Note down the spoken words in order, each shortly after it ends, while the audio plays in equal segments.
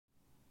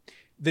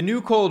The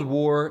new Cold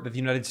War that the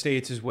United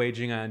States is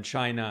waging on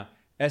China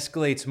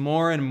escalates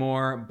more and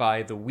more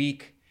by the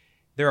week.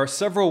 There are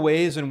several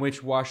ways in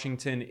which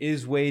Washington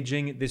is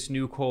waging this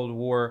new Cold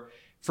War.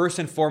 First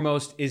and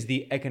foremost is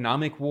the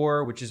economic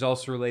war, which is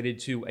also related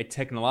to a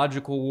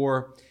technological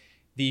war.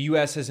 The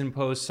US has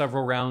imposed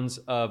several rounds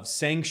of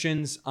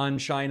sanctions on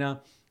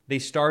China. They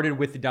started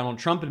with the Donald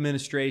Trump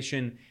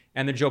administration,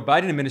 and the Joe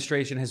Biden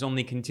administration has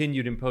only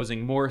continued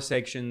imposing more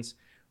sanctions.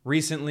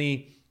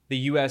 Recently, the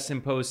US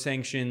imposed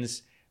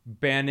sanctions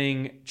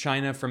banning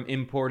China from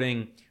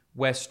importing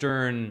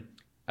Western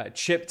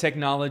chip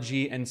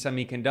technology and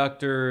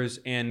semiconductors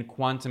and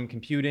quantum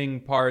computing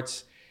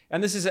parts.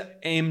 And this is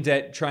aimed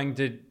at trying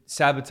to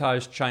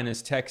sabotage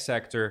China's tech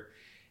sector.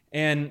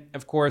 And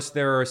of course,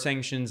 there are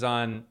sanctions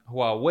on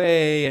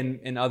Huawei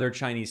and other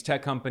Chinese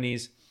tech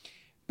companies.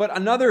 But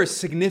another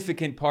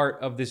significant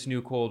part of this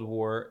new Cold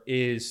War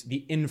is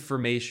the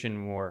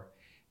information war.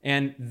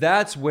 And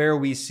that's where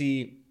we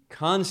see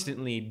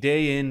constantly,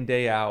 day in,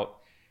 day out,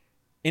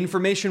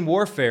 information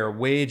warfare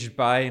waged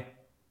by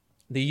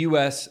the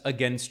US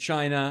against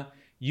China,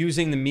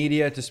 using the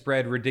media to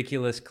spread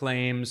ridiculous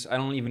claims. I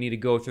don't even need to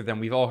go through them.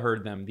 We've all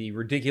heard them. The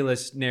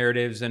ridiculous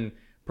narratives and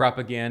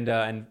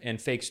propaganda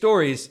and fake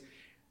stories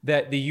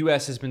that the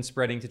US has been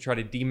spreading to try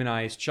to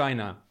demonize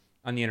China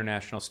on the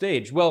international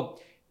stage.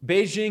 Well,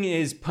 Beijing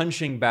is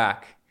punching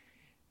back.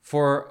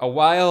 For a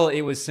while,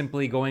 it was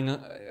simply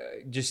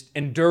just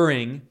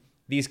enduring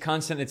these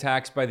constant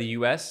attacks by the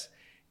US.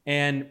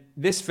 And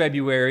this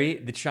February,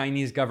 the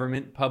Chinese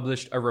government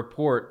published a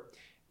report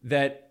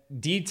that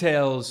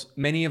details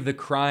many of the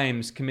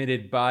crimes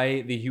committed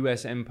by the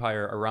US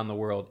empire around the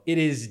world. It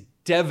is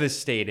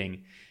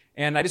devastating.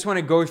 And I just want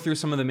to go through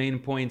some of the main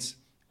points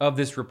of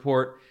this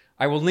report.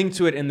 I will link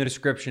to it in the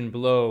description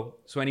below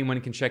so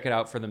anyone can check it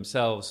out for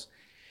themselves.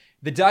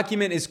 The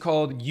document is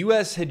called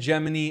US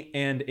Hegemony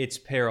and Its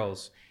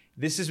Perils.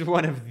 This is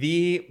one of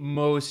the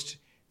most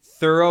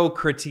thorough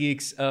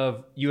critiques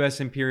of US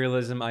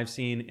imperialism I've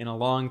seen in a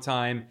long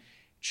time.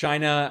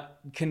 China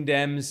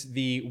condemns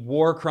the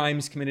war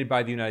crimes committed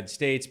by the United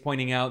States,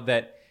 pointing out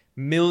that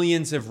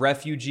tens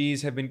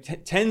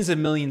of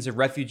millions of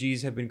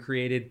refugees have been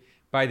created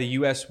by the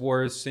US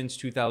wars since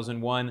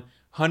 2001.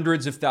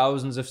 Hundreds of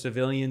thousands of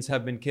civilians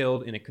have been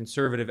killed in a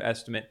conservative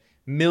estimate.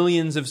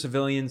 Millions of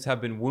civilians have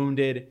been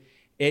wounded.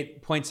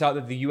 It points out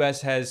that the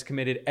US has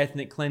committed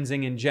ethnic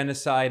cleansing and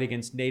genocide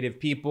against native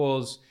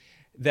peoples,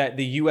 that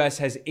the US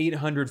has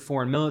 800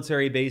 foreign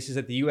military bases,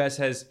 that the US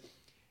has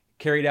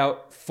carried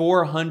out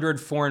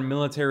 400 foreign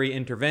military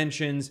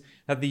interventions,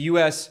 that the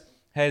US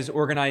has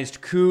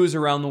organized coups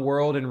around the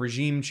world and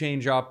regime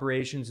change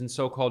operations and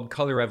so-called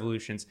color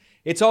revolutions.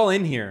 It's all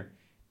in here.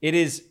 It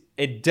is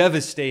a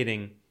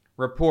devastating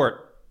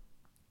report,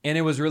 and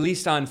it was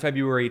released on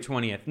February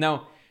 20th.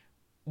 Now,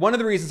 one of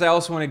the reasons I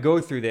also want to go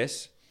through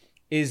this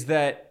is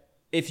that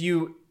if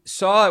you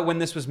saw it when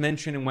this was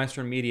mentioned in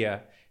Western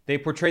media, they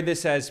portrayed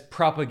this as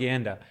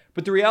propaganda.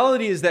 But the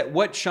reality is that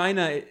what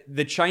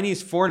the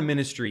Chinese foreign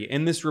ministry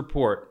in this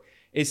report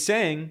is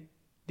saying,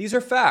 these are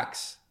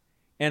facts.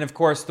 And of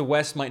course, the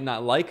West might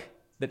not like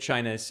that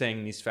China is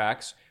saying these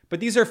facts, but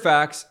these are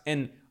facts.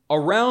 And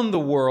around the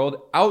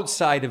world,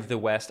 outside of the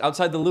West,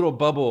 outside the little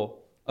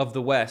bubble of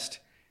the West,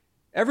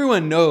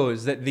 everyone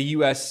knows that the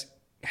US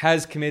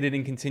has committed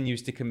and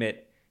continues to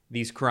commit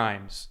these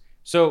crimes.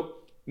 So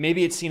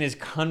maybe it's seen as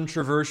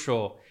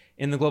controversial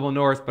in the global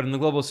North, but in the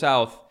global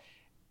South,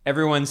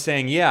 everyone's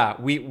saying, yeah,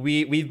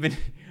 we've been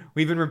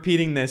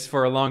repeating this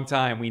for a long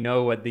time. We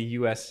know what the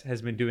US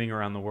has been doing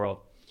around the world.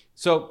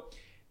 So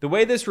the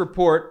way this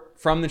report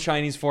from the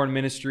Chinese Foreign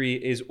Ministry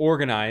is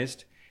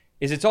organized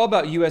is it's all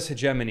about US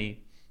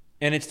hegemony,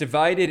 and it's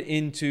divided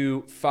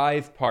into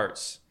 5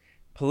 parts: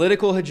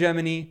 political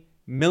hegemony,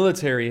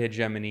 military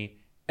hegemony,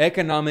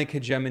 economic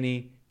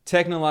hegemony,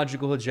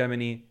 technological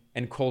hegemony,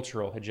 and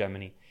cultural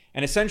hegemony.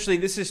 And essentially,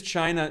 this is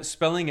China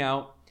spelling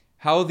out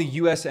how the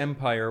US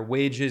empire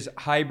wages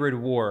hybrid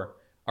war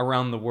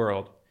around the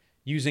world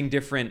using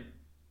different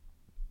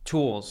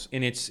tools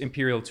in its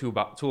imperial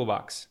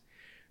toolbox.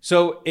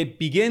 So it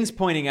begins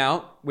pointing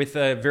out, with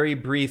a very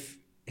brief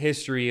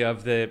history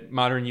of the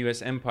modern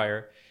US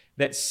empire,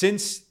 that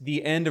since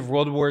the end of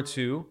World War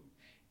II,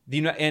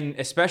 and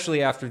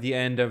especially after the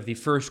end of the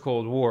First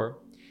Cold War,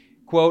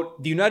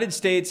 quote, the United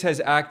States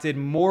has acted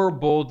more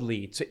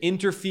boldly to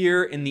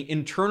interfere in the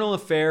internal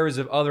affairs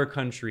of other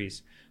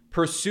countries,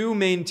 pursue,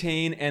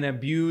 maintain, and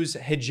abuse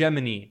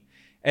hegemony,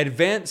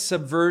 advance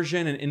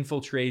subversion and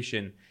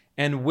infiltration,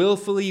 and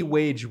willfully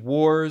wage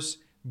wars,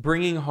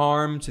 bringing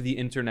harm to the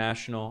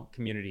international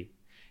community.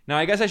 Now,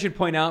 I guess I should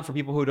point out for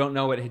people who don't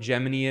know what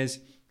hegemony is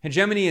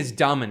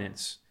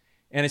dominance.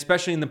 And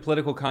especially in the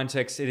political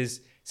context, it is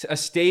a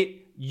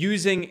state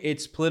using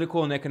its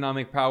political and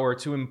economic power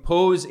to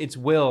impose its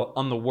will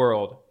on the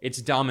world,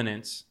 its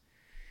dominance.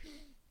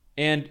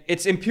 And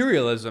its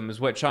imperialism is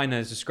what China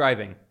is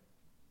describing.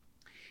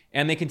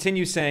 And they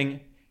continue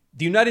saying,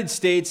 the United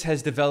States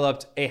has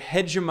developed a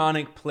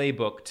hegemonic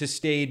playbook to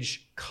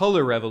stage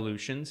color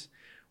revolutions,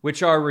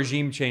 which are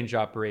regime change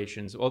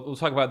operations. We'll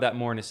talk about that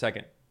more in a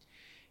second.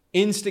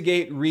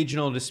 Instigate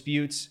regional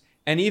disputes,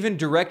 and even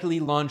directly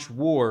launch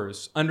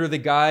wars under the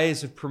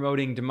guise of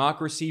promoting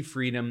democracy,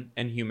 freedom,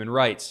 and human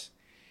rights.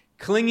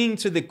 Clinging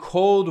to the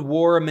Cold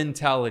War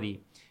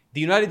mentality,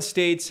 the United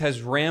States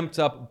has ramped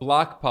up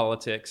bloc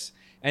politics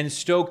and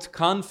stoked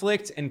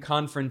conflict and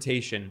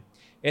confrontation.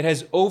 It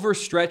has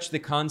overstretched the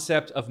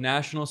concept of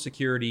national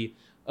security,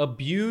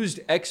 abused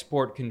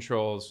export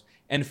controls,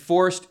 and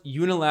forced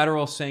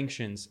unilateral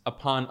sanctions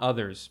upon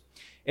others.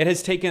 It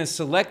has taken a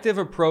selective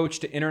approach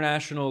to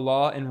international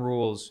law and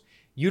rules,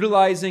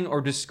 utilizing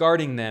or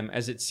discarding them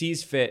as it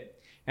sees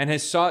fit, and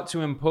has sought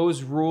to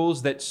impose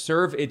rules that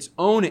serve its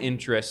own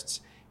interests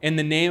in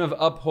the name of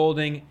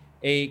upholding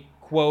a,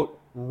 quote,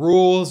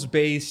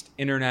 rules-based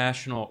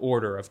international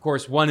order. Of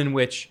course, one in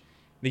which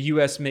the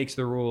U.S. makes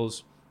the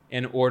rules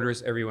and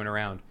orders everyone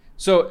around.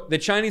 So the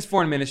Chinese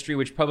Foreign Ministry,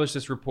 which published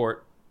this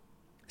report,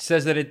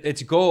 says that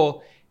its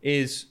goal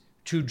is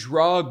to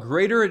draw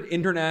greater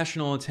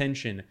international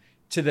attention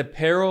to the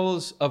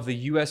perils of the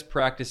U.S.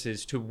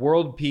 practices to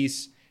world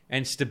peace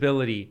and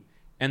stability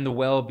and the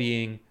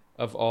well-being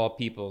of all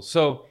people.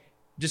 So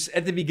just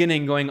at the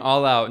beginning, going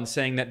all out and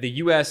saying that the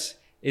U.S.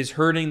 is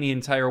hurting the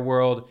entire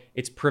world,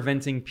 it's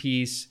preventing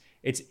peace,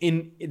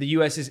 the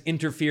U.S. is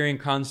interfering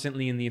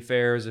constantly in the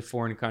affairs of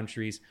foreign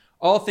countries.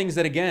 All things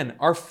that, again,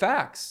 are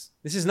facts.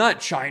 This is not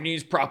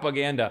Chinese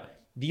propaganda.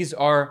 These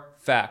are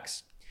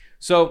facts.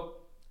 So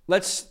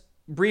let's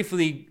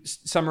briefly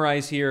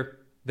summarize here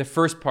the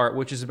first part,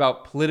 which is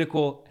about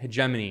political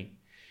hegemony.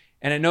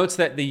 And it notes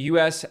that the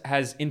U.S.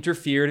 has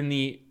interfered in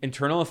the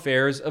internal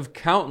affairs of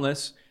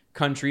countless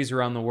countries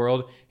around the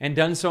world and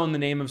done so in the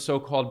name of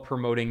so-called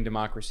promoting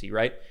democracy,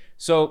 right?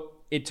 So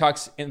it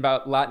talks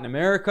about Latin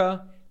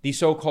America, the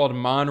so-called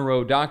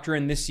Monroe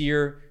Doctrine. This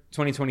year,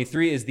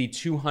 2023, is the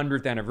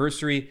 200th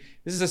anniversary.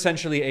 This is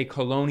essentially a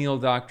colonial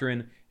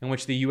doctrine in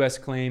which the U.S.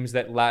 claims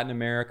that Latin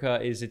America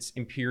is its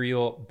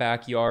imperial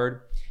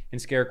backyard, in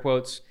scare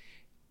quotes.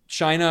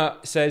 China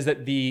says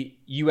that the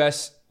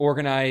U.S.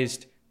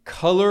 organized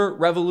color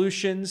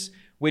revolutions,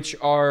 which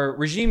are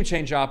regime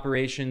change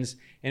operations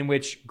in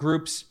which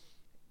groups,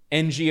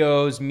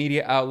 NGOs,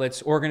 media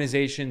outlets,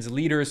 organizations,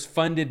 leaders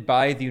funded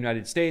by the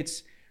United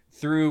States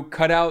through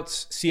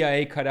cutouts,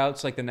 CIA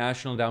cutouts like the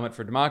National Endowment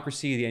for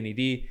Democracy, the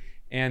NED,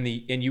 and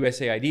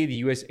USAID, the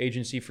U.S.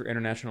 Agency for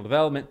International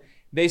Development.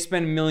 They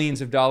spend millions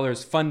of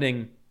dollars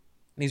funding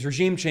these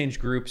regime change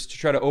groups to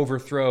try to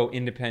overthrow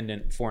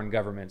independent foreign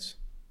governments.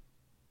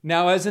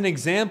 Now, as an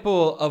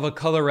example of a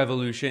color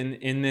revolution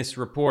in this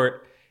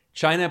report,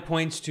 China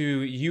points to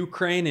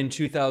Ukraine in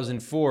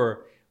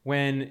 2004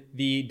 when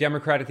the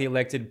democratically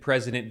elected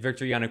president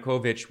Viktor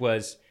Yanukovych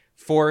was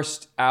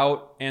forced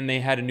out and they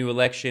had a new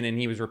election and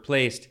he was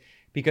replaced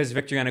because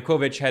Viktor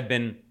Yanukovych had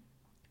been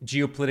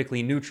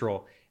geopolitically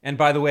neutral. And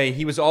by the way,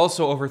 he was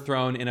also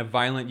overthrown in a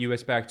violent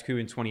US-backed coup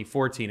in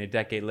 2014, a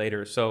decade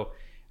later. So,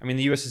 I mean,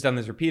 the US has done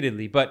this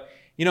repeatedly. But,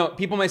 you know,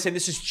 people might say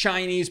this is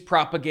Chinese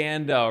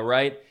propaganda,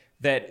 right?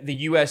 That the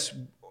US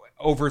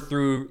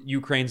overthrew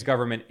Ukraine's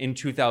government in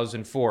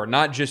 2004,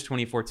 not just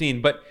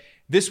 2014. But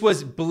this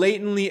was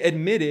blatantly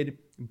admitted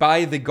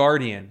by The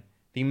Guardian,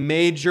 the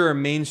major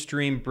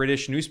mainstream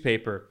British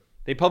newspaper.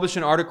 They published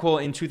an article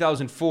in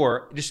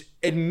 2004 just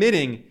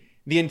admitting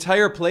the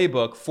entire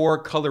playbook for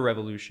color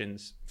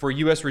revolutions, for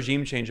U.S.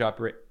 regime change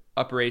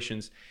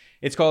operations.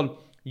 It's called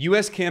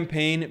U.S.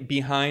 Campaign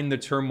Behind the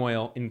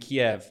Turmoil in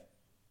Kiev.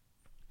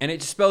 And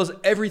it spells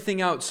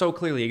everything out so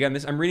clearly. Again,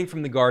 I'm reading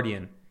from The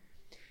Guardian.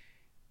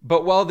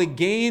 But while the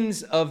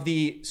gains of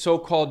the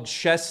so-called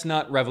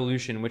chestnut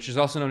revolution, which is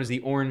also known as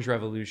the Orange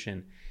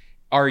Revolution,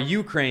 are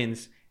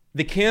Ukraine's,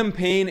 the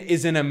campaign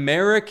is an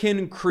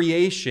American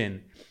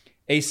creation,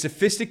 a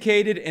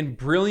sophisticated and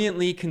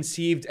brilliantly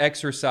conceived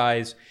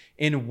exercise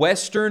in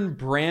Western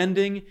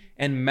branding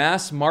and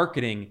mass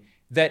marketing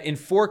that in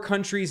 4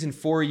 countries in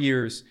 4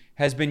 years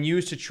has been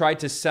used to try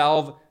to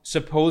salve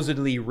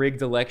supposedly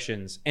rigged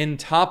elections and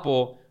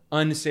topple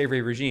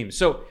unsavory regimes.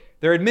 So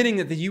they're admitting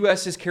that the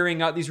U.S. is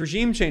carrying out these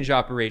regime change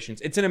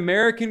operations. It's an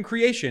American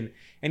creation.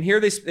 And here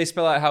they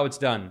spell out how it's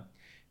done.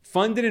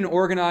 Funded and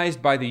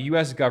organized by the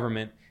U.S.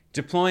 government,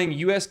 deploying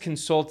U.S.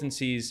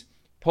 consultancies,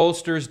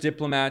 pollsters,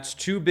 diplomats,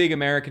 2 big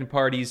American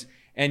parties,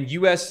 and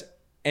U.S.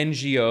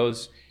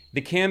 NGOs,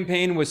 the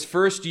campaign was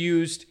first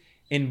used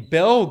in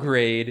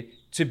Belgrade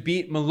to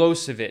beat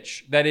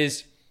Milosevic, that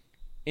is,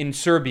 in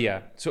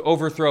Serbia, to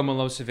overthrow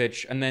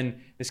Milosevic. And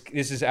then this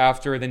is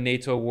after the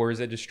NATO wars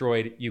that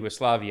destroyed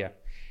Yugoslavia.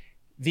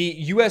 The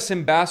U.S.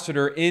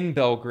 ambassador in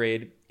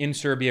Belgrade, in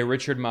Serbia,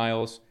 Richard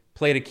Miles,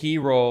 played a key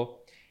role.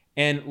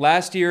 And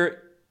last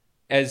year,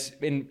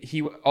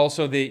 he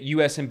also the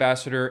U.S.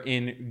 ambassador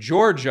in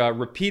Georgia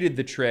repeated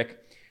the trick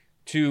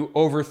to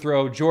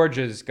overthrow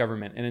Georgia's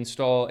government and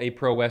install a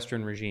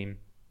pro-Western regime.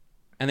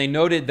 And they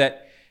noted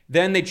that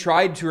then they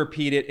tried to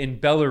repeat it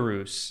in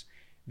Belarus.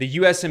 The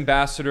U.S.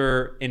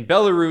 ambassador in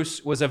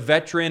Belarus was a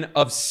veteran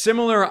of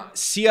similar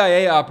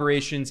CIA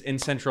operations in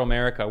Central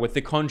America with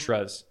the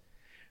Contras.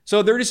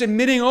 So they're just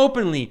admitting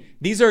openly,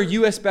 these are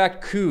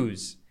US-backed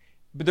coups,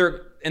 but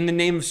they're in the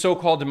name of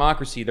so-called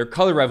democracy. They're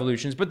color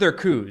revolutions, but they're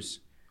coups.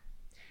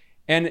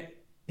 And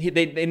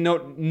they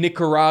note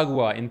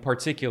Nicaragua in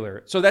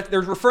particular. So that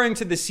they're referring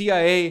to the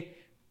CIA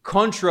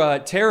Contra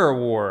terror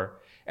war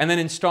and then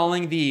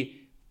installing the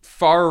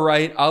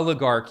far-right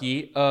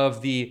oligarchy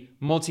of the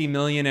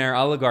multimillionaire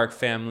oligarch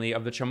family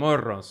of the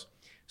Chamorros.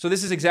 So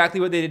this is exactly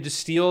what they did to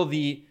steal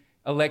the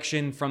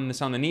election from the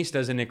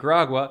Sandinistas in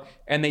Nicaragua,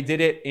 and they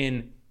did it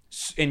in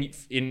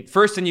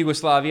first in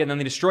Yugoslavia, and then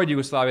they destroyed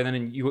Yugoslavia,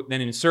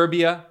 then in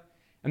Serbia,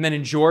 and then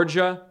in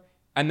Georgia,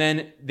 and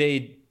then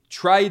they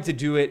tried to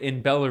do it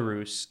in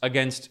Belarus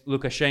against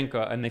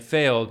Lukashenko, and they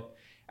failed.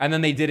 And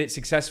then they did it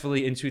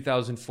successfully in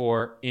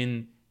 2004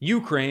 in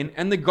Ukraine,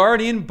 and The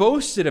Guardian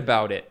boasted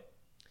about it.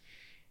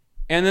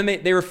 And then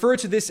they refer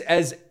to this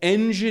as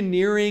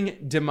engineering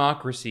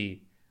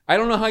democracy. I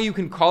don't know how you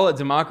can call it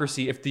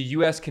democracy if the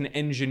US can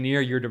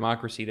engineer your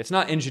democracy. That's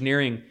not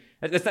engineering.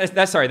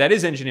 That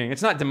is engineering.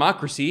 It's not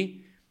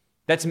democracy.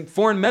 That's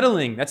foreign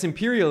meddling. That's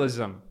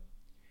imperialism.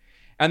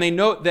 And they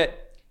note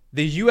that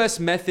the US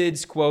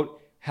methods, quote,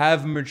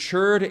 have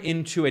matured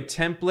into a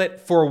template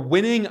for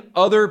winning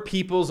other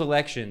people's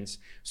elections.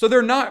 So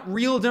they're not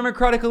real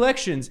democratic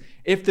elections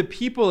if the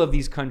people of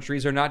these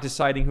countries are not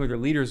deciding who their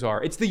leaders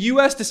are. It's the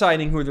US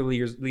deciding who their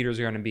leaders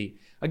are going to be.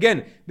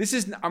 Again, this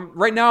is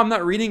right now I'm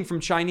not reading from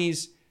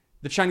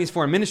the Chinese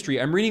Foreign Ministry.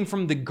 I'm reading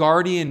from The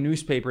Guardian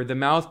newspaper, the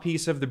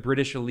mouthpiece of the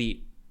British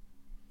elite.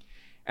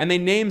 And they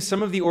name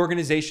some of the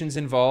organizations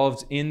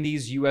involved in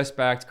these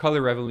US-backed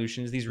color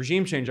revolutions, these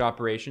regime change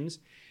operations.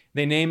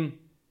 They name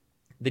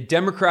the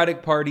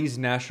Democratic Party's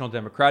National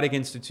Democratic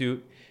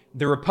Institute,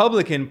 the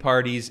Republican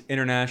Party's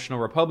International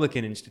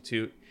Republican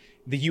Institute,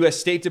 the U.S.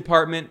 State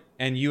Department,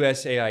 and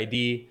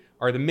USAID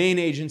are the main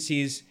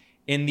agencies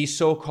in these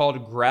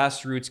so-called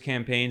grassroots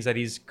campaigns, that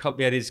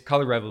is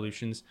color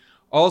revolutions.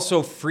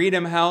 Also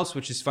Freedom House,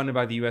 which is funded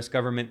by the U.S.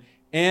 government,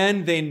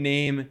 and they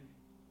name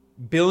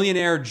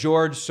billionaire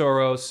George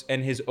Soros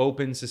and his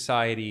Open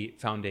Society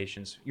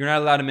foundations. You're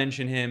not allowed to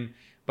mention him,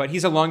 but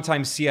he's a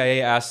longtime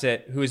CIA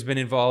asset who has been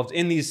involved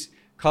in these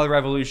color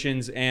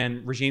revolutions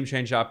and regime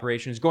change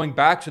operations going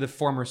back to the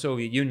former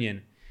Soviet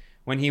Union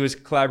when he was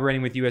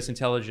collaborating with U.S.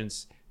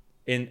 intelligence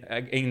in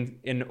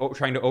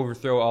trying to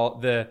overthrow all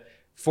the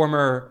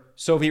former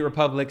Soviet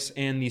republics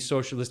and the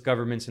socialist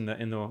governments in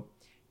the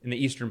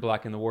Eastern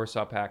Bloc in the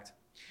Warsaw Pact.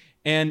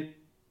 And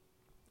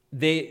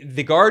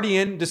the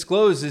Guardian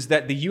discloses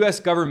that the U.S.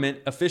 government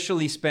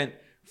officially spent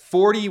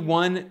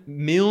 $41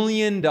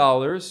 million,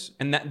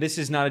 and that this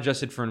is not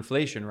adjusted for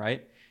inflation,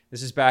 right?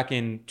 This is back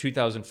in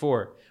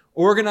 2004.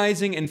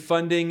 Organizing and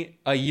funding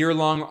a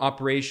year-long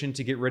operation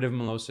to get rid of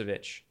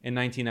Milosevic in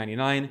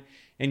 1999.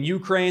 In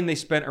Ukraine, they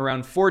spent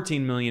around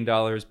 $14 million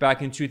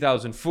back in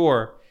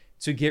 2004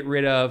 to get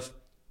rid of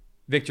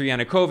Viktor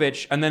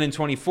Yanukovych. And then in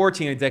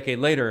 2014, a decade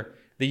later,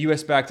 the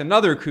U.S. backed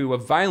another coup, a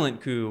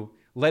violent coup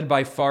led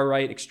by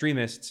far-right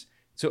extremists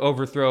to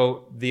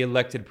overthrow the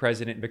elected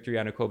president, Viktor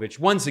Yanukovych,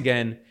 once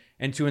again,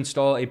 and to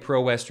install a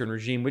pro-Western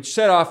regime, which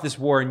set off this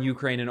war in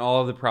Ukraine and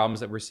all of the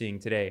problems that we're seeing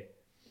today.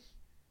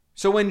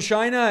 So when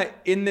China,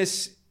 in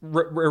this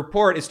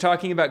report, is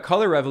talking about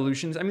color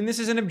revolutions, I mean, this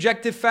is an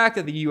objective fact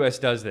that the U.S.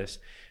 does this.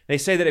 They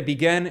say that it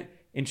began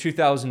in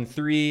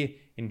 2003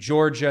 in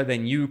Georgia,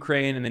 then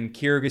Ukraine, and then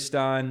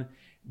Kyrgyzstan.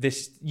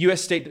 The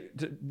U.S.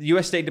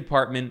 State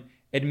Department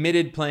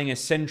admitted playing a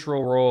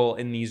central role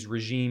in these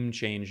regime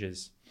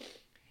changes.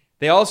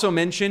 They also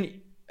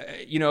mention,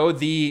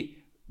 the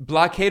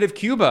blockade of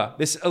Cuba,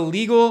 this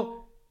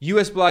illegal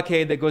U.S.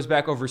 blockade that goes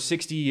back over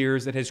 60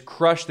 years that has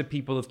crushed the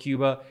people of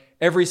Cuba.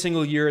 Every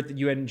single year at the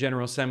UN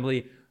General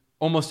Assembly,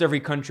 almost every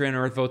country on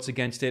earth votes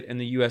against it, and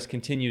the U.S.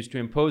 continues to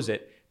impose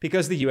it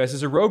because the U.S.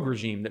 is a rogue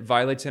regime that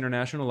violates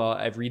international law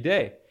every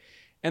day.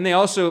 And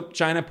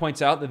China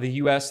points out that the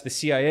U.S., the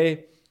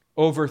CIA,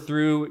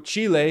 overthrew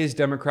Chile's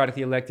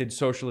democratically elected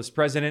socialist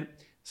president,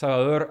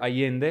 Salvador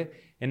Allende,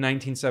 in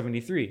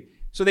 1973.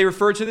 So they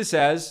refer to this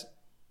as,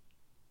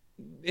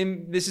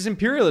 this is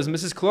imperialism,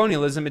 this is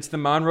colonialism, it's the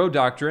Monroe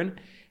Doctrine,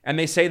 and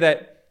they say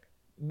that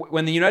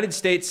when the United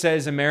States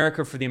says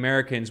America for the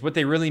Americans, what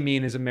they really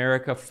mean is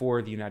America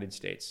for the United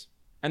States.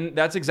 And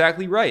that's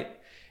exactly right.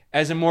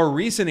 As a more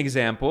recent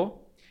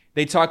example,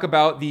 they talk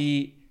about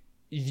the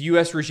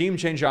U.S. regime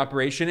change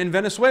operation in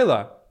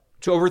Venezuela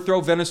to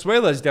overthrow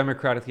Venezuela's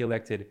democratically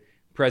elected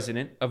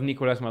president of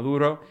Nicolás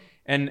Maduro,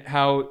 and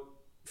how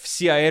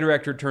CIA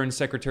Director turned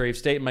Secretary of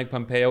State Mike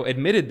Pompeo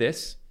admitted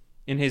this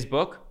in his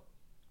book.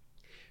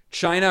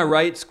 China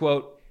writes,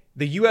 quote,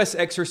 "The U.S.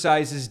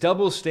 exercises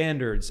double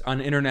standards on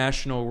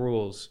international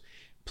rules.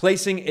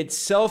 Placing its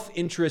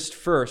self-interest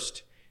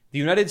first, the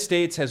United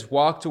States has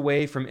walked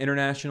away from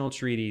international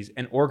treaties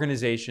and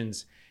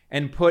organizations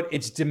and put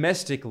its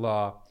domestic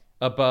law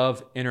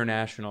above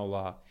international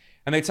law."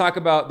 And they talk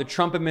about the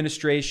Trump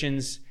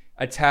administration's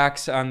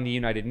attacks on the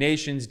United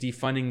Nations,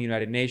 defunding the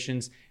United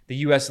Nations, the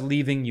U.S.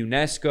 leaving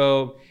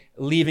UNESCO,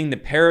 leaving the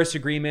Paris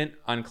Agreement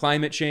on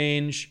climate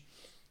change.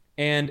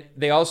 And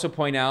they also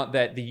point out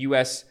that the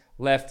U.S.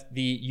 left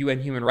the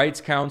UN Human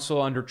Rights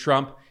Council under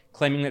Trump,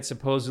 claiming that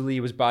supposedly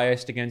it was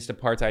biased against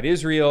apartheid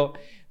Israel.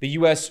 The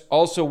U.S.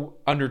 also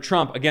under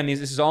Trump, again, this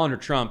is all under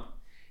Trump,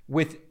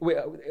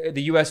 the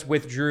U.S.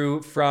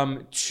 withdrew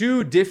from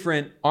 2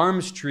 different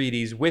arms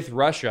treaties with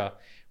Russia,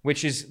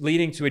 which is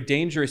leading to a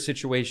dangerous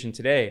situation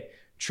today.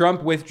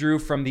 Trump withdrew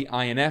from the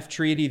INF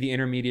Treaty, the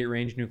Intermediate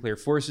Range Nuclear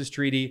Forces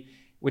Treaty,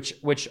 which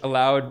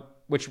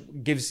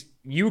gives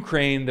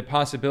Ukraine the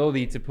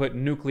possibility to put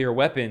nuclear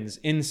weapons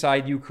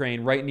inside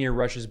Ukraine right near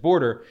Russia's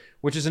border,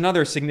 which is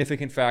another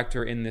significant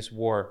factor in this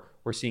war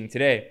we're seeing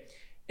today.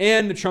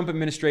 And the Trump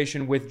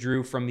administration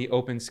withdrew from the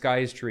Open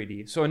Skies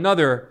Treaty. So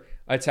another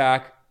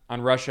attack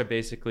on Russia,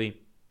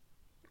 basically.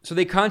 So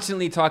they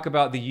constantly talk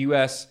about the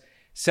U.S.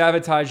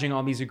 sabotaging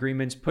all these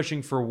agreements,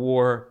 pushing for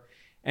war.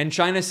 And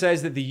China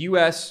says that the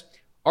U.S.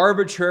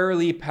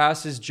 arbitrarily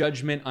passes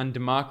judgment on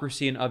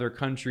democracy in other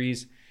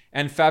countries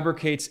and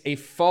fabricates a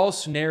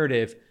false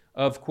narrative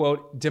of,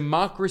 quote,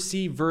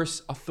 democracy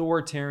versus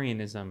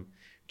authoritarianism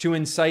to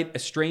incite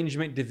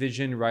estrangement,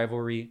 division,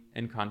 rivalry,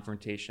 and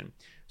confrontation.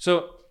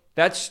 So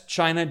that's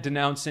China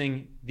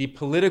denouncing the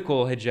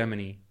political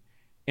hegemony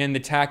and the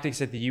tactics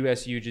that the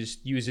U.S.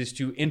 uses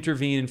to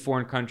intervene in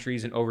foreign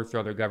countries and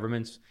overthrow their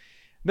governments.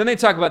 Then they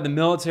talk about the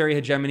military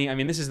hegemony. I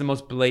mean, this is the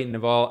most blatant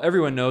of all.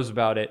 Everyone knows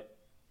about it.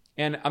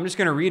 And I'm just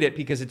going to read it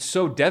because it's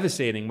so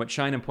devastating what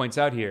China points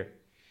out here.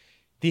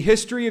 The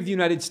history of the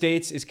United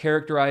States is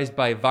characterized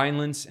by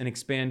violence and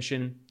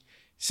expansion.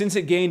 Since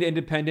it gained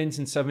independence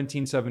in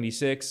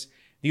 1776,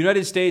 the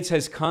United States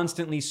has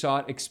constantly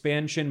sought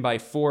expansion by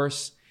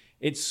force.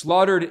 It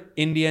slaughtered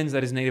Indians,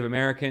 that is Native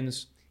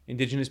Americans,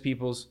 indigenous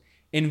peoples,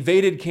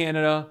 invaded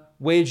Canada,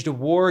 waged a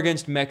war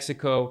against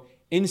Mexico,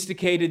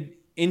 instigated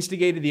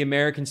the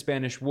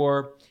American-Spanish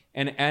War,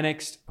 and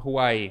annexed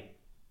Hawaii.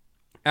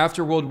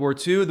 After World War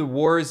II, the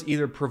wars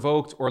either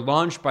provoked or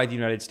launched by the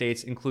United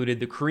States included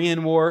the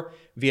Korean War,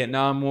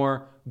 Vietnam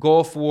War,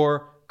 Gulf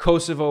War,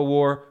 Kosovo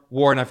War,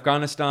 War in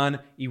Afghanistan,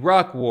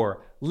 Iraq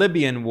War,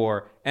 Libyan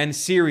War, and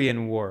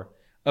Syrian War,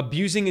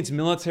 abusing its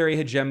military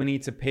hegemony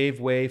to pave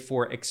way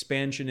for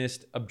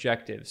expansionist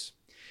objectives.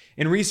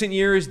 In recent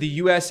years, the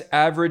U.S.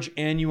 average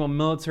annual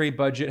military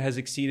budget has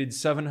exceeded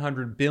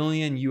 $700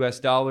 billion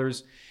US,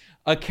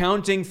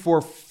 accounting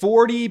for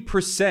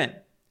 40%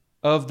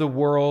 of the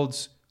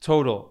world's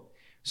total.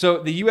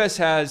 So the U.S.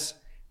 has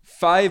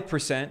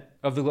 5%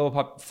 of the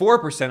global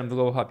 4% of the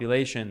global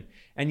population,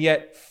 and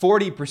yet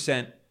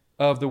 40%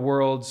 of the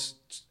world's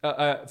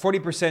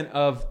 40%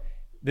 of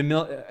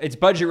its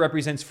budget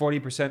represents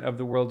 40% of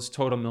the world's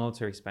total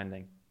military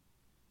spending.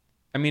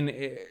 I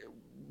mean,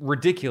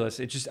 ridiculous.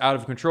 It's just out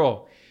of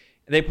control.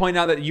 They point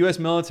out that U.S.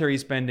 military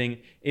spending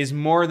is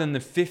more than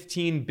the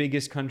 15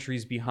 biggest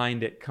countries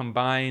behind it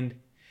combined.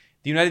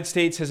 The United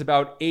States has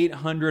about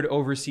 800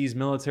 overseas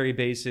military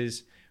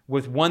bases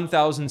with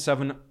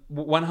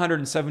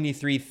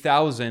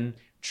 173,000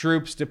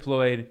 troops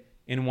deployed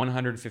in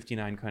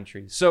 159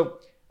 countries. So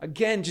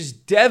again,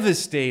 just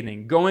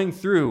devastating, going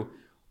through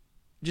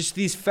just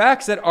these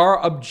facts that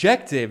are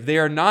objective. They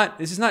are not,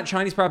 this is not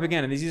Chinese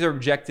propaganda. These are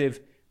objective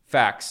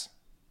facts.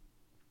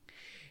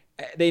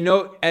 They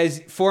note,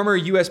 as former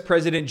U.S.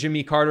 President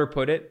Jimmy Carter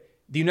put it,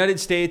 the United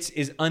States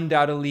is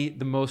undoubtedly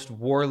the most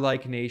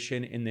warlike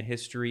nation in the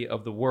history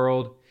of the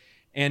world.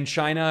 And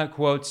China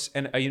quotes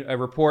a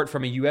report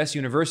from a U.S.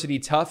 university,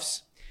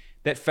 Tufts,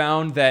 that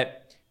found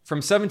that from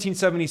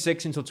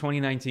 1776 until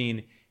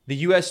 2019, the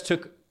U.S.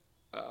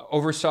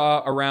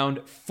 oversaw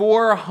around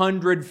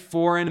 400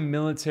 foreign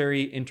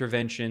military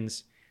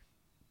interventions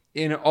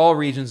in all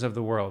regions of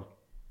the world.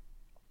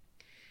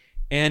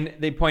 And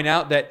they point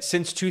out that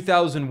since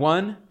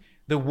 2001,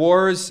 the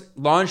wars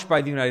launched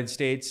by the United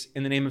States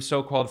in the name of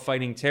so-called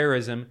fighting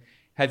terrorism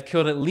have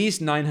killed at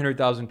least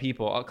 900,000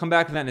 people. I'll come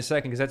back to that in a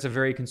second because that's a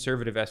very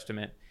conservative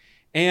estimate.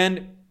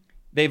 And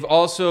they've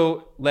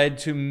also led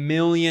to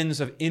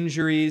millions of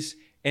injuries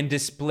and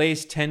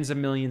displaced tens of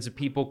millions of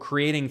people,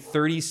 creating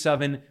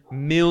 37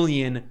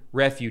 million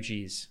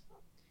refugees.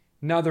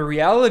 Now, the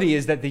reality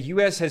is that the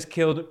U.S. has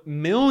killed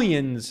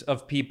millions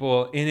of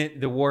people in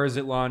the wars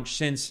it launched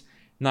since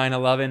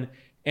 9/11.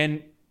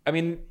 And I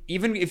mean,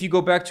 even if you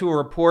go back to a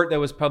report that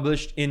was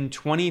published in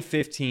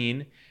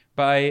 2015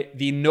 by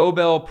the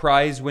Nobel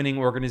Prize-winning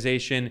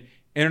organization,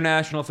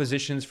 International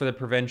Physicians for the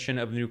Prevention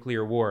of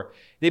Nuclear War.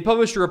 They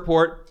published a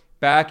report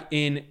back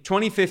in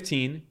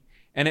 2015,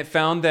 and it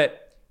found that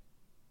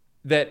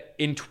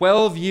in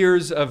 12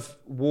 years of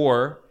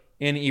war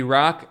in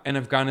Iraq and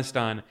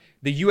Afghanistan,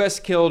 the U.S.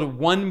 killed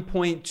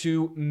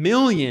 1.2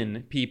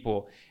 million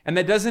people. And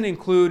that doesn't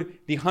include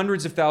the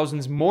hundreds of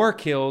thousands more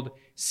killed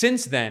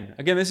since then.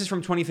 Again, this is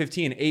from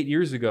 2015, 8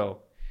 years ago.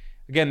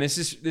 Again, this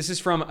is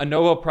from a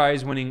Nobel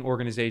Prize-winning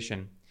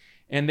organization.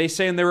 And they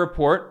say in their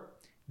report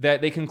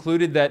that they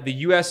concluded that the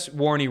U.S.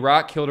 war in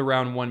Iraq killed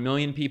around 1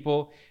 million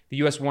people. The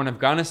U.S. war in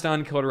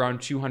Afghanistan killed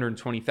around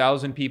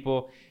 220,000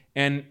 people.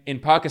 And in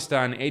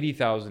Pakistan,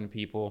 80,000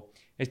 people.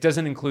 It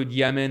doesn't include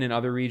Yemen and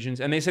other regions.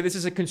 And they say this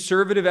is a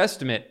conservative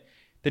estimate.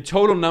 The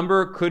total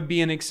number could be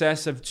in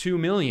excess of 2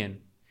 million.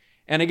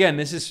 And again,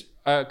 this is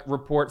a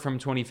report from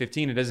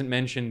 2015. It doesn't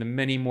mention the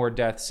many more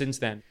deaths since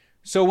then.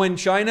 So when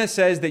China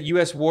says that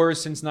U.S.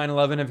 wars since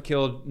 9/11 have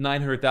killed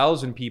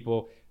 900,000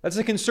 people, that's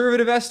a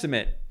conservative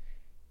estimate.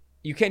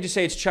 You can't just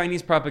say it's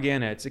Chinese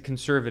propaganda. It's a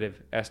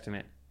conservative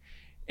estimate.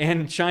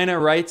 And China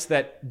writes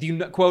that,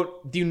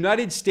 quote, the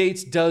United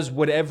States does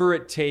whatever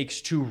it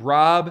takes to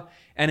rob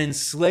and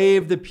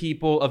enslave the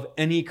people of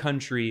any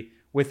country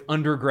with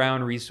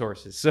underground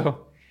resources.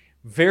 So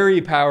very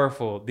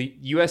powerful. The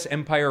U.S.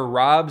 empire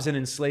robs and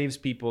enslaves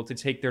people to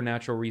take their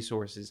natural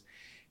resources.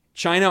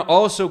 China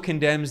also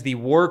condemns the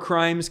war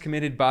crimes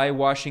committed by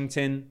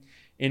Washington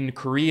in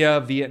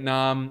Korea,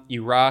 Vietnam,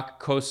 Iraq,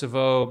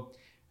 Kosovo,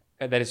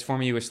 that is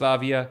former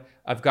Yugoslavia,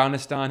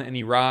 Afghanistan, and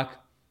Iraq.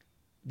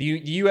 The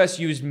U.S.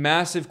 used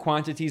massive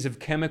quantities of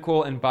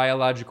chemical and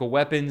biological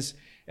weapons,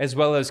 as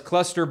well as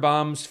cluster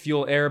bombs,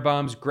 fuel air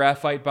bombs,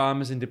 graphite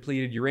bombs, and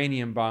depleted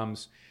uranium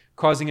bombs,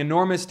 causing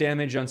enormous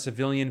damage on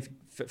civilian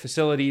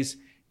facilities,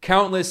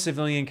 countless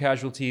civilian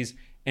casualties,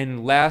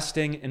 and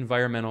lasting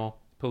environmental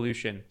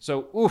pollution.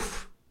 So,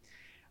 oof.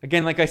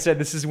 Again, like I said,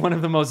 this is one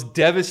of the most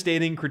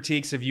devastating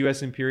critiques of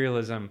U.S.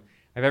 imperialism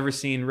I've ever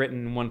seen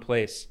written in one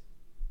place.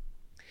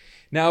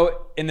 Now,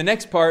 in the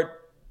next part,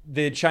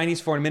 the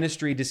Chinese Foreign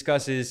Ministry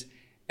discusses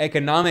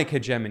economic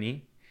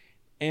hegemony,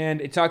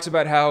 and it talks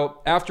about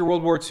how after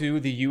World War II,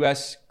 the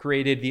U.S.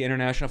 created the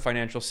international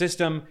financial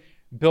system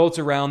built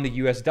around the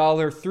U.S.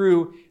 dollar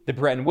through the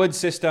Bretton Woods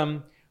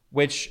system,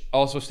 which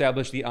also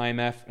established the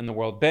IMF and the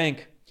World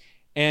Bank.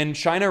 And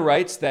China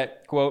writes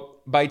that,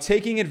 quote, by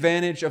taking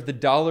advantage of the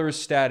dollar's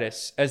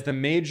status as the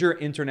major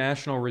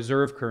international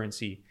reserve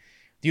currency,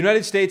 the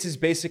United States is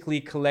basically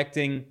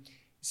collecting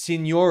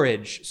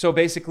seigniorage. So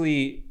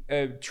basically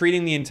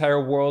treating the entire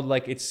world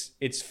like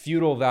it's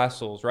feudal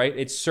vassals, right?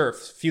 It's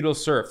serfs, feudal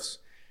serfs.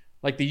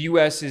 Like the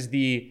U.S. is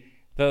the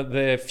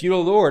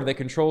feudal lord that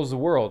controls the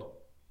world.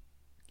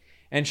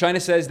 And China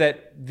says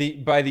that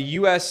the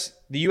U.S.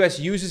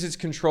 uses its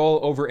control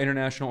over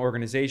international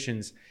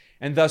organizations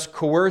and thus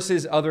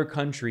coerces other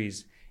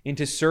countries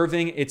into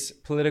serving its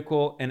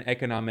political and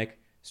economic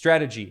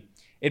strategy.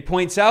 It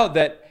points out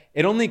that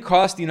it only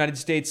cost the United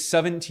States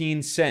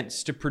 17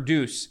 cents to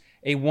produce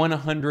a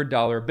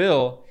 $100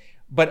 bill,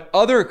 but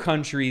other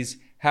countries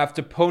have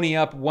to pony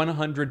up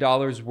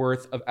 $100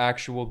 worth of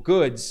actual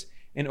goods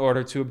in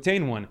order to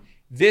obtain one.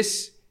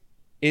 This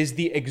is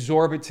the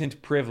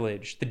exorbitant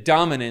privilege, the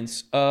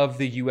dominance of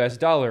the US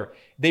dollar.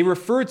 They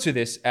refer to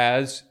this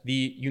as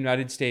the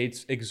United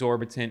States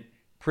exorbitant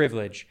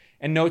privilege,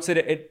 and notes that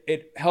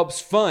it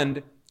helps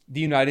fund the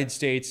United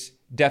States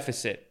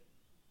deficit.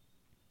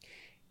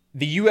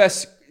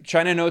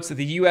 China notes that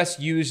the US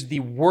used the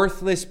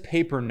worthless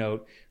paper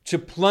note to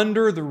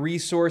plunder the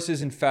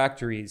resources and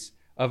factories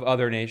of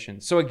other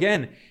nations. So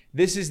again,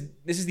 this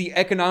is the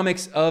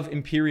economics of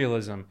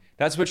imperialism.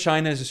 That's what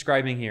China is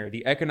describing here,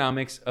 the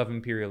economics of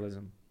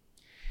imperialism.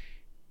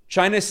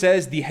 China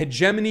says the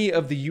hegemony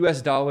of the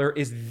US dollar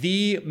is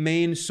the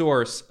main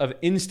source of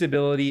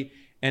instability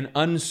and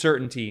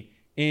uncertainty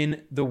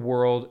in the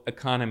world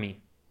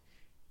economy.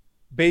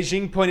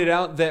 Beijing pointed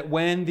out that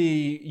when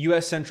the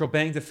US Central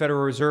Bank, the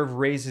Federal Reserve,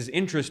 raises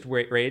interest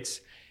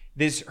rates,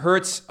 this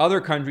hurts other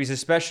countries,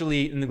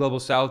 especially in the global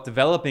south.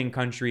 Developing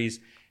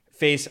countries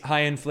face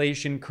high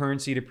inflation,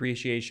 currency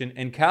depreciation,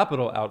 and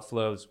capital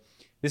outflows.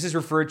 This is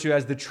referred to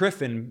as the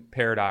Triffin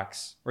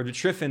paradox or the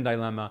Triffin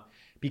dilemma.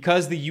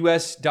 Because the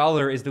US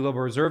dollar is the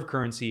global reserve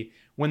currency,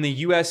 when the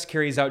US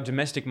carries out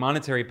domestic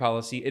monetary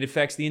policy, it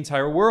affects the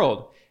entire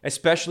world,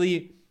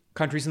 especially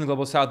countries in the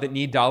global south that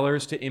need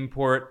dollars to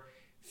import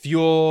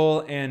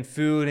fuel and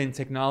food and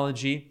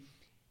technology.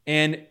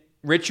 And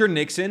Richard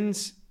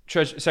Nixon's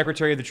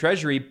Secretary of the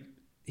Treasury,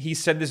 he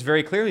said this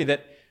very clearly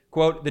that,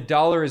 quote, the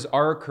dollar is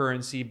our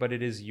currency, but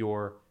it is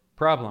your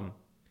problem.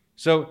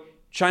 So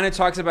China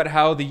talks about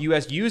how the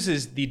US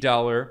uses the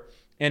dollar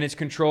and its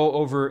control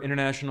over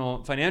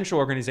international financial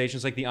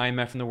organizations like the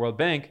IMF and the World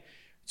Bank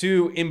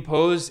to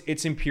impose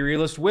its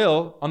imperialist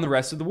will on the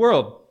rest of the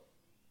world.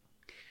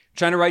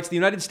 China writes, the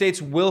United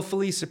States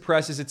willfully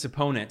suppresses its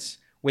opponents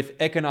with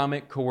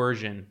economic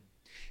coercion.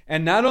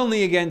 And not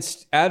only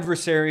against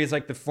adversaries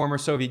like the former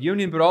Soviet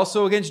Union, but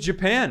also against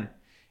Japan.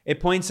 It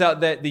points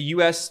out that the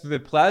US, through the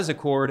Plaza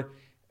Accord,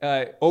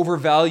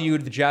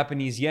 overvalued the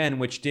Japanese yen,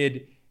 which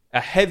did a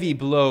heavy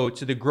blow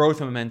to the growth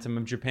momentum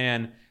of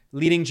Japan,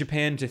 leading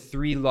Japan to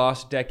 3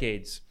 lost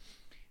decades.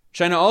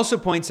 China also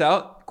points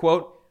out,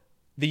 quote,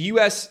 the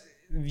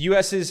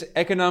US's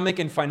economic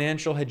and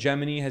financial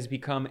hegemony has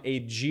become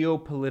a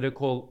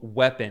geopolitical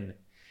weapon.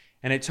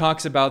 And it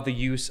talks about the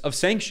use of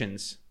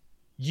sanctions.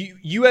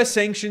 U.S.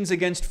 sanctions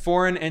against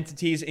foreign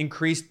entities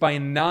increased by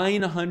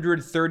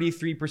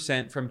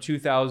 933% from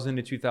 2000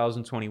 to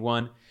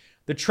 2021.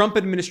 The Trump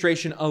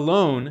administration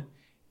alone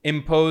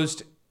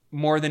imposed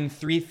more than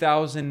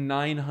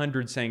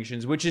 3,900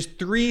 sanctions, which is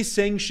 3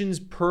 sanctions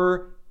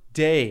per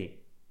day.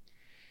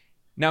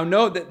 Now,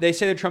 note that they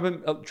say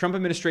the Trump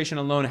administration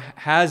alone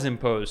has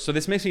imposed. So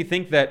this makes me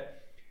think that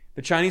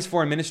the Chinese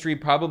Foreign Ministry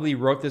probably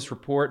wrote this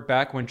report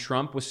back when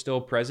Trump was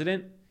still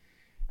president.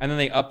 and then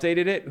they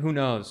updated it. Who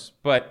knows?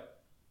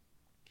 But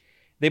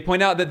they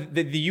point out that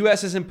the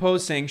U.S. has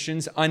imposed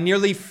sanctions on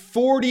nearly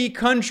 40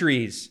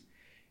 countries,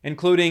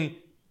 including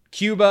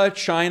Cuba,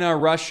 China,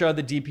 Russia,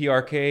 the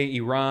DPRK,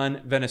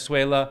 Iran,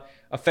 Venezuela,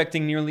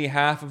 affecting nearly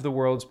half of the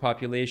world's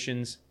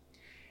populations.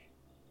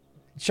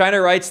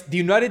 China writes, the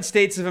United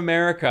States of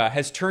America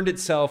has turned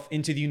itself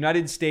into the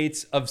United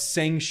States of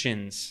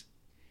sanctions.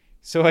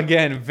 So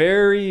again,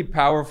 very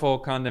powerful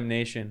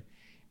condemnation.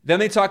 Then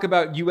they talk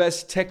about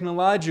U.S.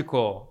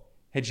 technological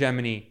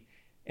hegemony.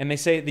 And they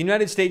say the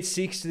United States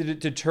seeks to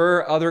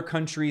deter other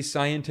countries'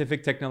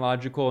 scientific,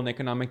 technological, and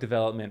economic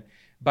development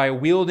by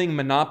wielding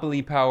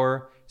monopoly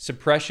power,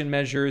 suppression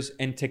measures,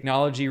 and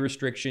technology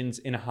restrictions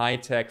in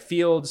high-tech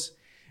fields.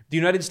 The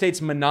United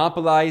States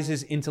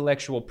monopolizes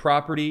intellectual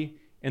property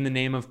in the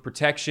name of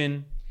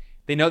protection.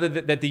 They know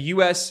that the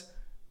U.S.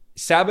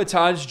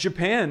 sabotaged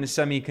Japan's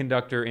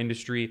semiconductor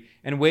industry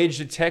and waged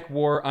a tech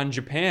war on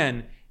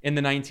Japan in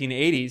the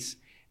 1980s.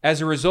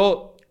 As a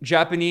result,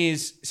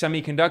 Japanese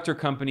semiconductor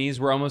companies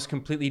were almost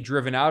completely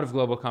driven out of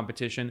global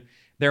competition.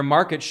 Their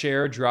market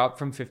share dropped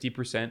from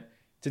 50%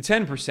 to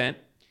 10%,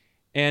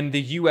 and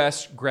the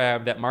U.S.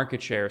 grabbed that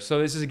market share. So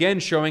this is again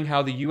showing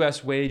how the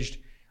U.S. waged,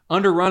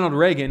 under Ronald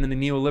Reagan in the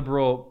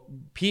neoliberal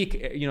peak,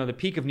 the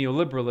peak of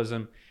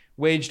neoliberalism,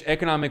 waged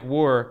economic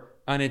war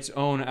on its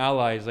own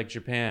allies like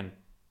Japan.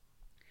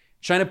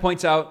 China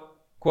points out,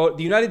 quote,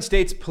 the United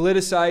States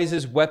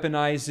politicizes,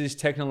 weaponizes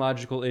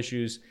technological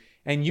issues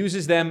and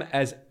uses them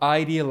as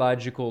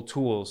ideological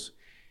tools.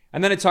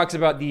 And then it talks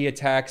about the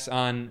attacks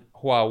on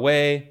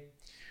Huawei.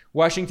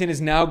 Washington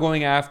is now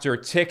going after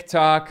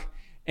TikTok,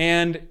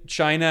 and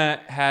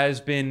China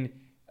has been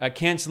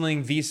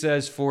canceling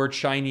visas for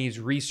Chinese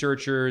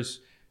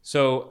researchers.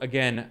 So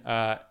again,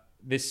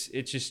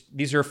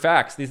 these are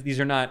facts. These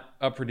are not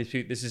up for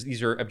dispute.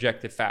 These are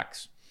objective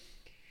facts.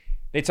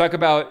 They talk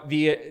about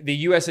the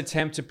U.S.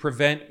 attempt to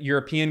prevent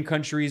European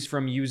countries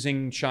from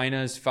using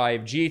China's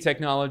 5G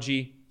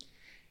technology.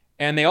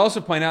 And they also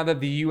point out that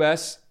the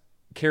U.S.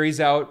 carries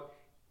out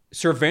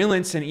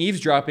surveillance and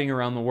eavesdropping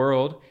around the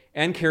world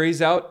and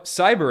carries out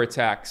cyber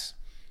attacks.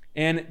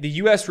 And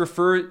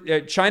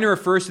China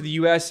refers to the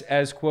U.S.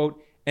 as,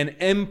 quote, an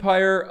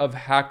empire of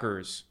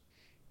hackers.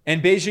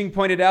 And Beijing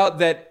pointed out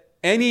that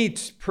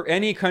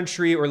any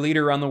country or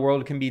leader around the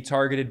world can be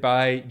targeted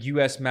by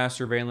U.S. mass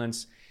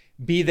surveillance,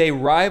 be they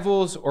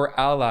rivals or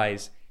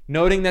allies,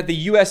 noting that the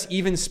U.S.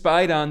 even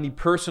spied on the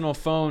personal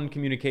phone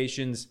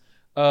communications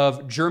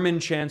of German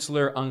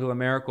Chancellor Angela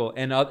Merkel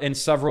and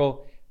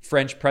several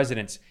French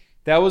presidents.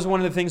 That was one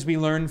of the things we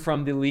learned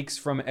from the leaks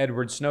from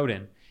Edward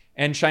Snowden.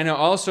 And China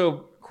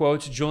also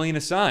quotes Julian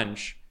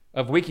Assange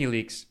of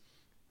WikiLeaks,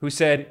 who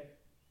said,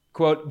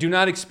 quote, do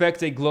not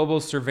expect a global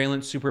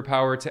surveillance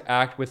superpower to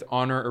act with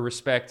honor or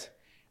respect.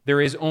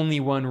 There is only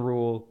one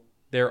rule.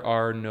 There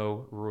are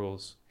no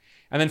rules.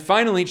 And then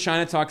finally,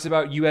 China talks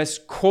about U.S.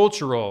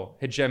 cultural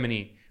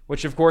hegemony,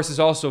 which of course is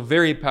also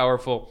very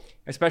powerful,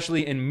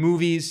 especially in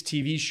movies,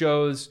 TV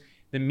shows,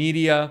 the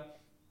media.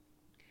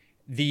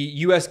 The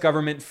U.S.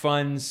 government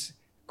funds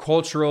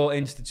cultural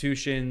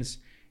institutions,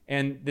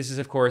 and this is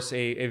of course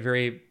a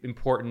very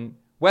important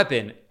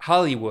weapon,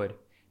 Hollywood.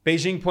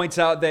 Beijing points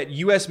out that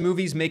U.S.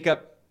 movies make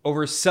up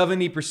over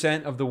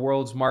 70% of the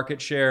world's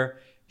market share.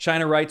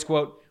 China writes,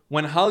 quote,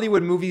 when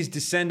Hollywood movies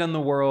descend on the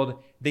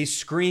world, they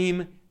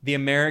scream the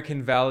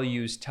American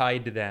values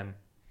tied to them.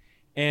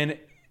 And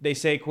they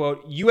say,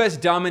 quote,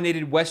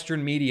 U.S.-dominated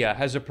Western media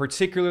has a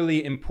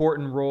particularly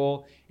important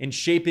role in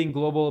shaping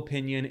global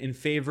opinion in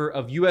favor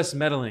of U.S.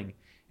 meddling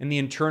in the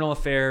internal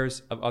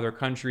affairs of other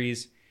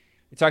countries.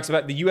 It talks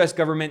about the U.S.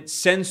 government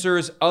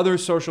censors other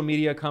social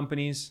media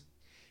companies.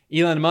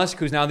 Elon Musk,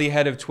 who's now the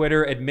head of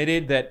Twitter,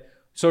 admitted that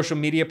social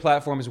media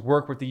platforms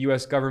work with the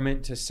U.S.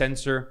 government to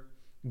censor.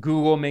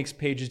 Google makes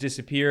pages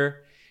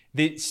disappear.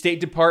 The State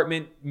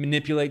Department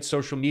manipulates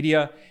social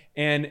media.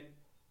 And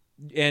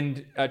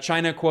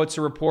China quotes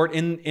a report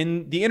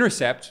in The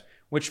Intercept,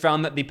 which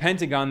found that the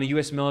Pentagon, the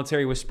U.S.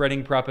 military, was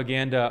spreading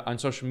propaganda on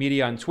social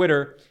media, on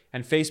Twitter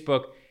and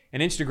Facebook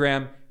and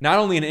Instagram, not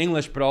only in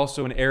English, but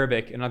also in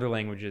Arabic and other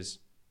languages.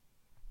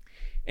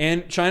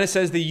 And China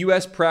says the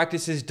U.S.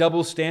 practices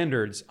double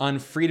standards on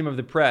freedom of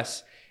the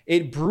press.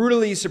 It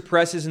brutally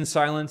suppresses and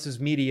silences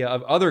media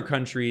of other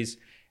countries,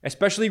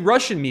 especially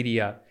Russian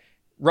media.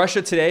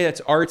 Russia Today,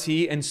 that's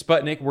RT, and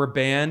Sputnik were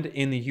banned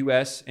in the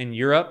U.S. and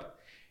Europe.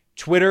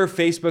 Twitter,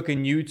 Facebook,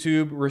 and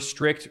YouTube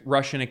restrict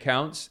Russian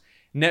accounts.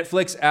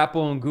 Netflix,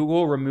 Apple, and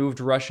Google removed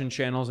Russian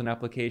channels and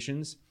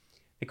applications.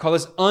 They call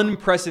this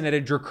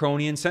unprecedented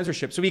draconian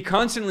censorship. So we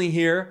constantly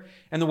hear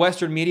in the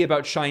Western media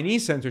about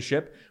Chinese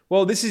censorship.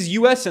 Well, this is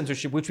U.S.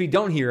 censorship, which we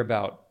don't hear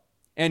about.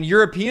 And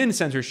European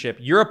censorship.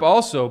 Europe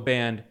also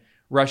banned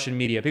Russian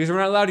media because we're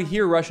not allowed to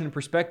hear Russian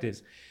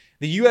perspectives.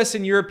 The U.S.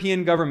 and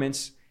European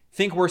governments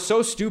think we're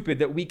so stupid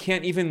that we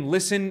can't even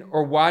listen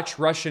or watch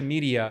Russian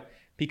media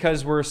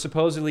because we're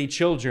supposedly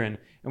children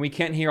and we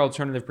can't hear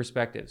alternative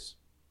perspectives.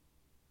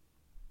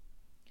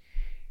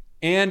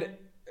 And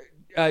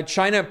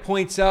China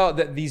points out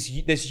that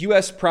this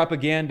U.S.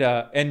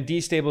 propaganda and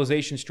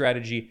destabilization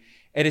strategy,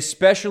 it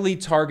especially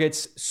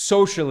targets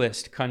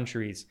socialist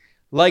countries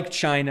like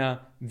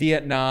China,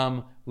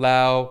 Vietnam,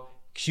 Laos,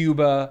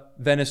 Cuba,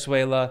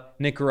 Venezuela,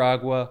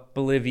 Nicaragua,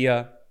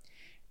 Bolivia,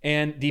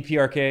 and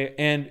DPRK.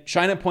 And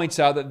China points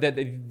out that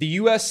the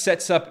U.S.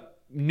 sets up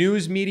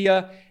news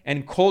media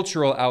and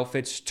cultural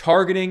outfits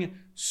targeting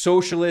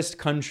socialist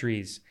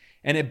countries,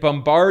 and it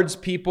bombards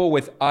people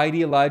with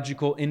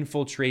ideological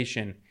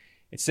infiltration.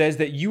 It says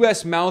that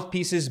U.S.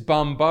 mouthpieces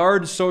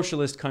bombard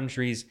socialist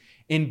countries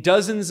in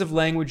dozens of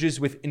languages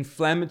with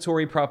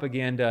inflammatory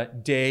propaganda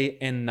day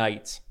and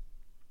night.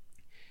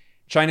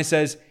 China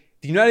says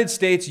the United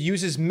States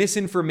uses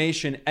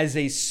misinformation as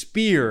a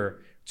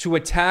spear to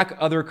attack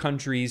other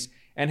countries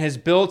and has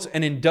built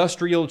an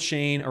industrial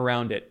chain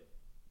around it.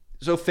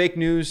 So fake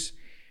news,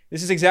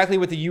 this is exactly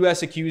what the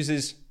U.S.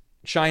 accuses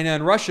China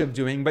and Russia of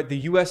doing, but the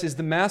U.S. is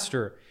the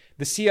master.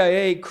 The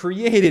CIA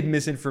created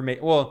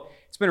misinformation. Well,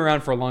 it's been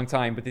around for a long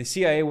time, but the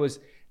CIA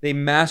they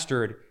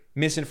mastered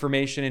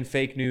misinformation and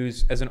fake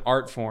news as an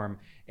art form,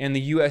 and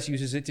the U.S.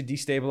 uses it to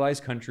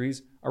destabilize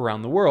countries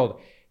around the world.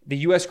 The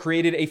U.S.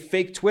 created a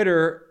fake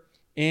Twitter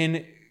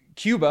in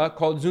Cuba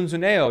called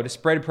Zunzuneo to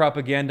spread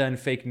propaganda and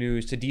fake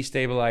news to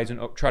destabilize and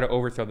try to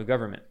overthrow the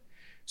government.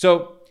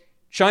 So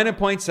China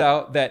points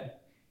out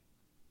that,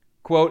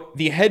 quote,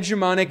 the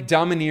hegemonic,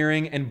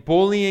 domineering, and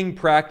bullying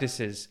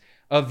practices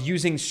of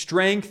using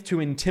strength to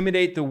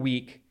intimidate the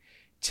weak,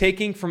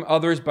 taking from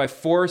others by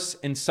force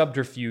and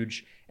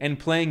subterfuge, and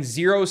playing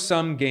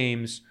zero-sum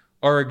games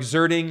are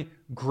exerting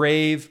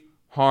grave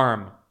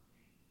harm.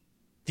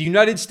 The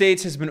United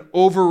States has been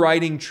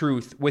overriding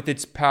truth with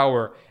its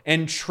power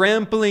and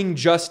trampling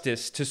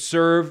justice to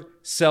serve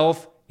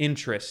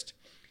self-interest.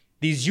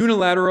 These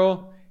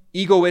unilateral,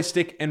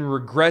 egoistic, and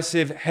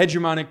regressive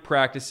hegemonic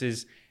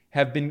practices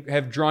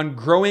have drawn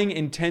growing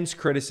intense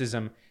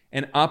criticism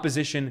and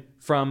opposition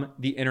from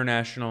the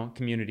international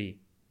community.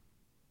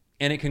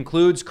 And it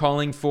concludes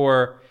calling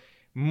for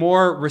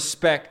more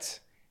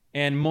respect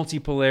and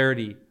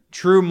multipolarity,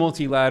 true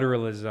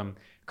multilateralism.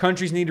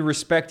 Countries need to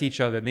respect each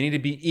other. They need to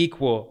be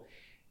equal.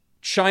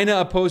 China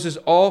opposes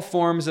all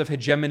forms of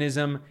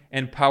hegemonism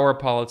and power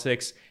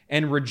politics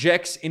and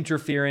rejects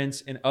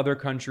interference in other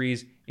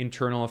countries'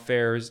 internal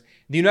affairs.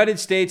 The United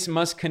States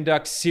must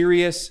conduct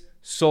serious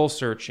soul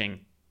searching.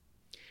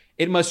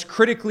 It must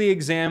critically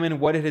examine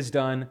what it has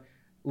done,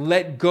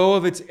 let go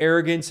of its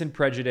arrogance and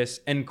prejudice,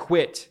 and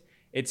quit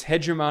its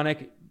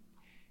hegemonic,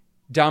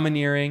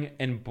 domineering,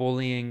 and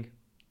bullying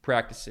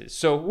practices.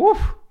 So,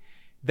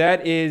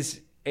 that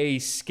is a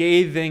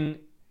scathing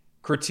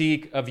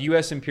critique of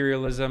U.S.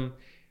 imperialism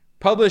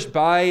published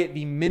by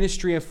the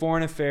Ministry of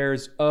Foreign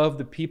Affairs of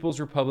the People's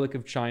Republic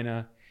of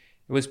China.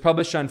 It was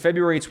published on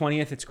February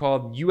 20th. It's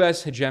called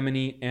U.S.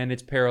 Hegemony and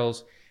Its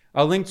Perils.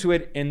 I'll link to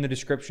it in the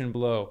description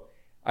below.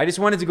 I just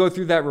wanted to go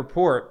through that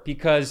report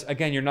because,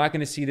 again, you're not going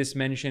to see this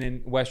mentioned in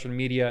Western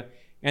media.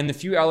 And the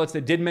few outlets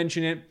that did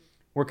mention it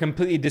were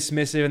completely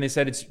dismissive, and they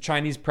said it's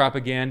Chinese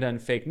propaganda and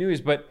fake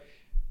news. But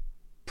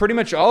pretty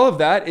much all of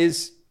that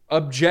is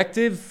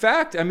objective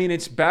fact. I mean,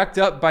 it's backed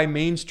up by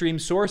mainstream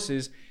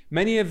sources,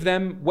 many of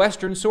them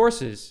Western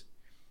sources.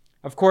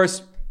 Of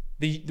course,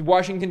 the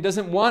Washington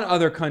doesn't want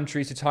other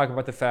countries to talk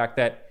about the fact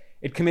that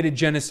it committed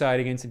genocide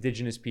against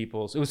indigenous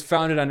peoples. It was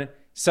founded on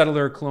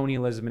settler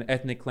colonialism and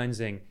ethnic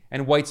cleansing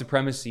and white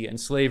supremacy and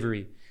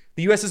slavery.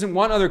 The U.S. doesn't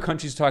want other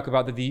countries to talk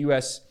about that the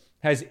U.S.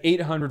 has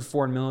 800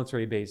 foreign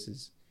military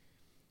bases.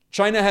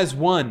 China has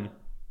one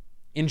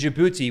in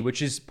Djibouti,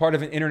 which is part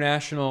of an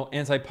international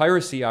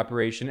anti-piracy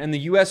operation, and the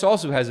U.S.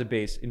 also has a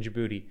base in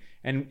Djibouti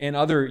and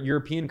other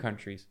European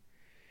countries.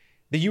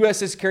 The U.S.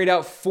 has carried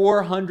out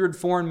 400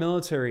 foreign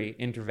military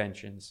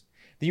interventions.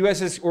 The U.S.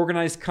 has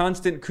organized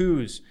constant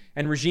coups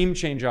and regime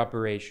change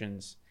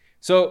operations.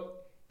 So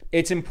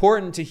it's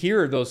important to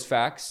hear those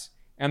facts,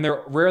 and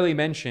they're rarely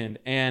mentioned.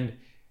 And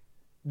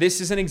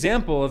this is an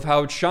example of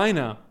how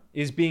China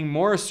is being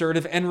more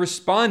assertive and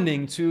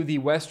responding to the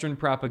Western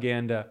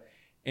propaganda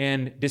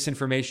and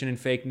disinformation and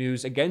fake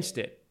news against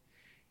it.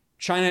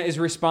 China is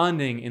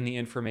responding in the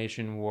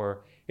information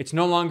war. It's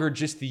no longer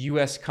just the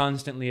U.S.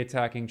 constantly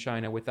attacking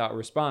China without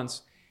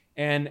response.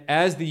 And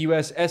as the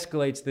U.S.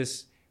 escalates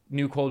this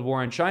new Cold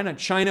War on China,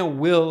 China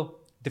will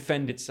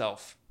defend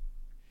itself.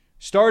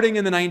 Starting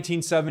in the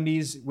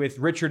 1970s with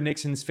Richard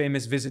Nixon's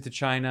famous visit to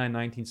China in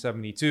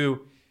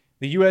 1972,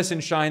 the U.S.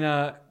 and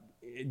China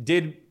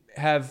did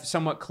have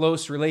somewhat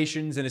close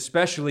relations, and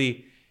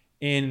especially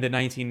in the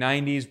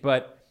 1990s,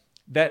 but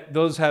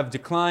those have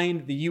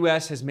declined. The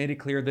U.S. has made it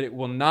clear that it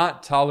will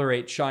not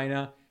tolerate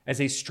China as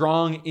a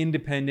strong,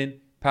 independent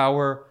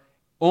power.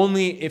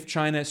 Only if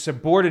China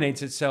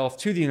subordinates itself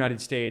to the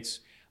United States,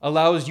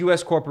 allows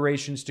U.S.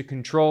 corporations to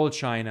control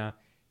China,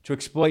 to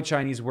exploit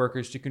Chinese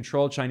workers, to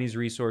control Chinese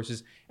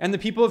resources, and the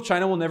people of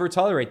China will never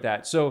tolerate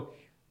that. So,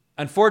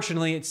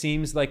 unfortunately, it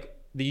seems like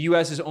the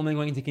U.S. is only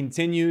going to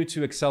continue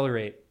to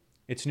accelerate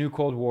its new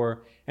Cold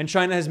War, and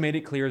China has made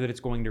it clear that it's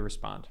going to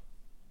respond.